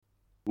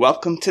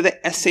Welcome to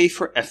the Essay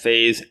for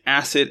FA's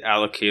Asset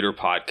Allocator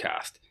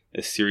podcast,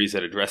 a series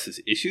that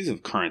addresses issues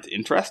of current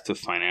interest to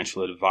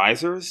financial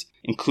advisors,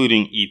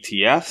 including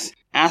ETFs,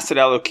 asset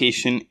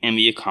allocation, and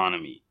the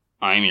economy.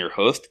 I am your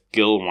host,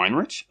 Gil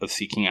Weinrich of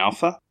Seeking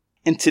Alpha,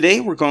 and today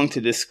we're going to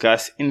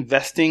discuss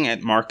investing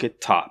at market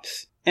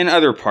tops and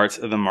other parts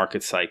of the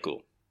market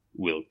cycle.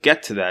 We'll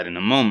get to that in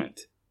a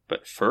moment,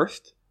 but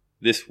first,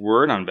 this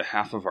word on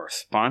behalf of our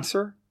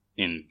sponsor,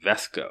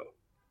 Invesco.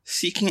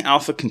 Seeking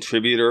Alpha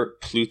contributor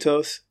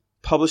Ploutos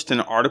published an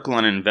article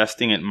on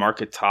investing at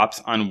market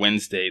tops on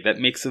Wednesday that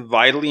makes a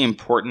vitally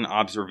important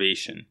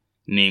observation,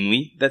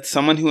 namely that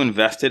someone who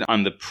invested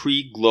on the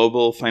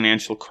pre-global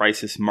financial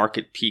crisis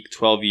market peak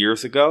 12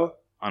 years ago,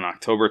 on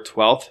October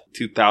 12,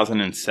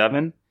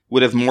 2007,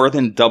 would have more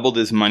than doubled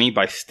his money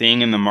by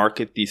staying in the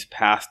market these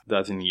past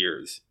dozen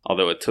years,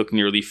 although it took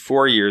nearly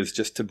 4 years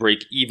just to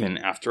break even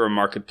after a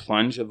market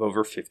plunge of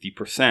over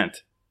 50%.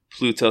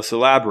 Ploutos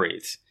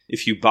elaborates.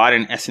 If you bought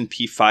an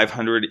S&P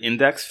 500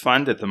 index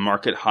fund at the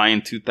market high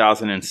in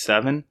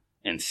 2007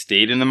 and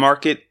stayed in the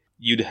market,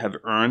 you'd have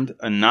earned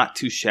a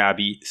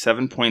not-too-shabby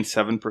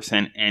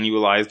 7.7%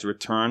 annualized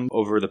return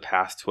over the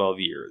past 12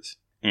 years.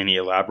 And he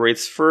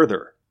elaborates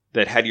further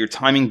that had your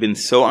timing been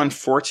so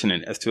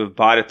unfortunate as to have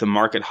bought at the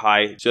market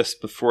high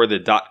just before the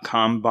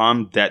dot-com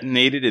bomb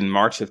detonated in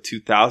March of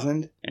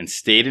 2000 and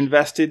stayed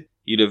invested,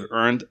 you'd have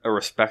earned a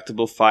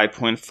respectable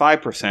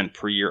 5.5%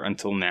 per year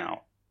until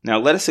now. Now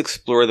let us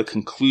explore the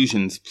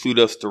conclusions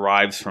Ploutos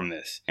derives from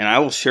this, and I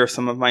will share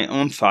some of my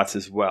own thoughts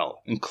as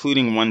well,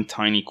 including one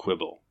tiny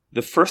quibble.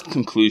 The first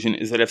conclusion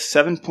is that if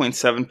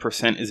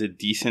 7.7% is a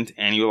decent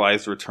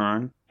annualized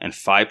return, and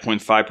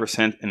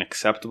 5.5% an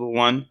acceptable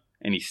one,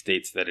 and he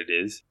states that it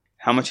is,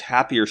 how much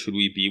happier should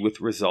we be with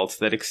results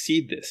that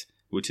exceed this,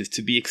 which is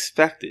to be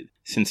expected,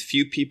 since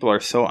few people are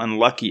so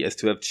unlucky as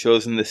to have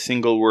chosen the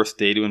single worst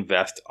day to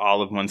invest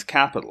all of one's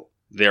capital.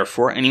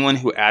 Therefore, anyone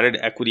who added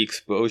equity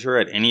exposure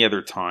at any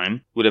other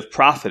time would have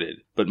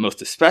profited, but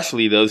most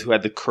especially those who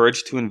had the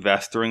courage to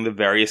invest during the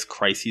various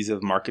crises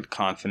of market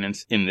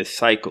confidence in this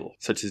cycle,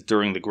 such as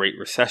during the Great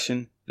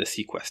Recession, the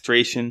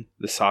sequestration,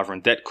 the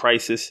sovereign debt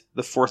crisis,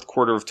 the fourth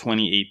quarter of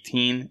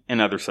 2018, and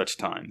other such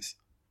times.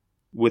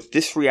 With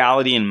this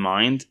reality in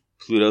mind,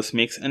 Ploutos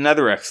makes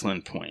another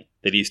excellent point,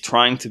 that he's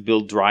trying to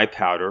build dry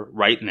powder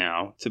right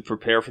now to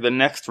prepare for the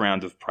next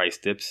round of price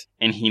dips,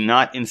 and he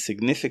not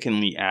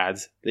insignificantly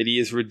adds that he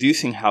is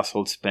reducing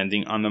household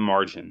spending on the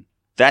margin.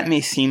 That may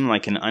seem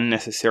like an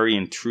unnecessary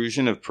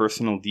intrusion of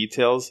personal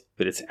details,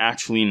 but it's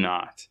actually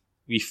not.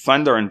 We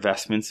fund our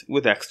investments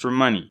with extra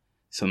money,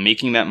 so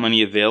making that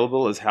money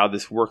available is how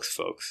this works,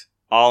 folks.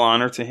 All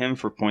honor to him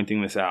for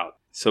pointing this out.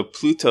 So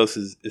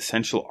Ploutos'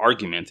 essential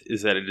argument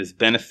is that it is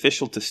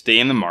beneficial to stay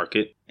in the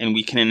market and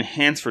we can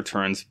enhance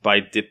returns by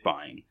dip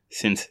buying,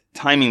 since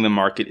timing the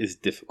market is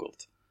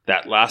difficult.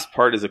 That last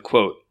part is a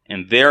quote,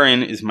 and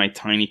therein is my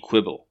tiny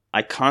quibble.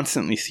 I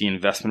constantly see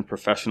investment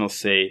professionals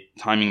say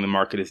timing the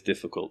market is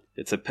difficult.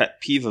 It's a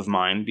pet peeve of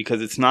mine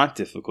because it's not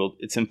difficult,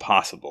 it's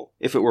impossible.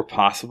 If it were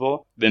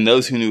possible, then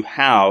those who knew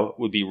how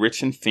would be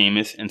rich and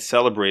famous and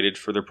celebrated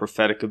for their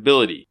prophetic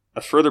ability. A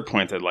further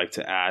point I'd like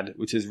to add,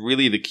 which is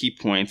really the key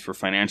point for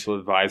financial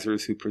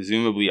advisors who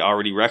presumably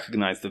already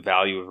recognize the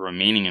value of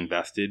remaining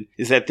invested,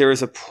 is that there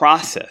is a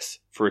process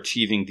for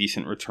achieving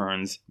decent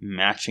returns,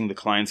 matching the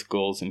client's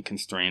goals and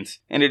constraints,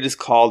 and it is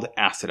called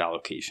asset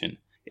allocation.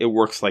 It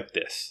works like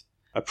this.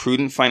 A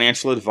prudent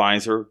financial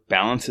advisor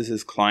balances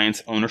his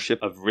client's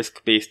ownership of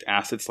risk-based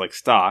assets like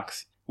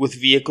stocks with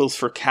vehicles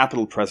for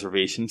capital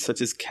preservation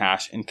such as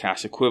cash and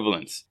cash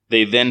equivalents.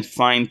 They then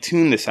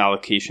fine-tune this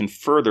allocation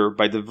further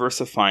by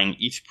diversifying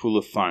each pool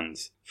of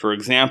funds. For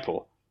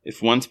example,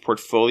 if one's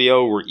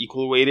portfolio were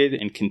equal-weighted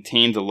and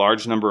contained a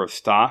large number of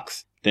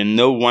stocks, then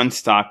no one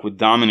stock would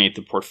dominate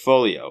the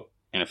portfolio.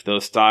 And if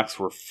those stocks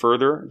were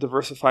further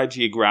diversified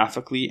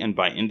geographically and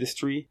by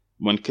industry,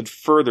 one could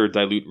further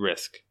dilute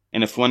risk.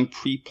 And if one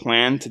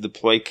pre-planned to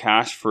deploy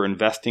cash for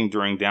investing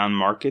during down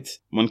markets,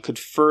 one could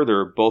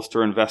further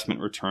bolster investment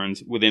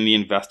returns within the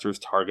investor's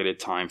targeted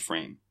time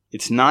frame.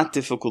 It's not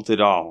difficult at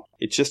all.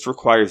 It just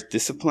requires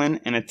discipline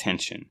and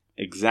attention,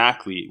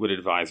 exactly what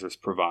advisors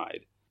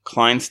provide.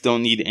 Clients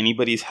don't need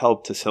anybody's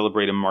help to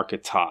celebrate a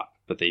market top,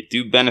 but they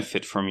do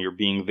benefit from your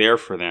being there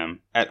for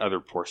them at other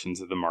portions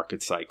of the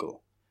market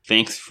cycle.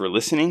 Thanks for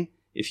listening.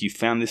 If you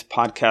found this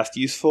podcast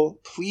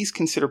useful, please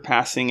consider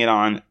passing it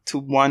on to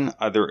one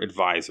other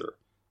advisor.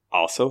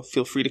 Also,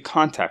 feel free to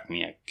contact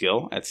me at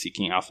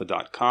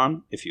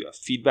gil@seekingalpha.com if you have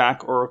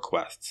feedback or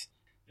requests.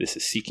 This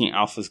is Seeking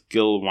Alpha's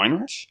Gil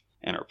Weinrich,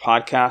 and our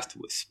podcast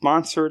was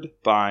sponsored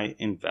by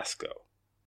Invesco.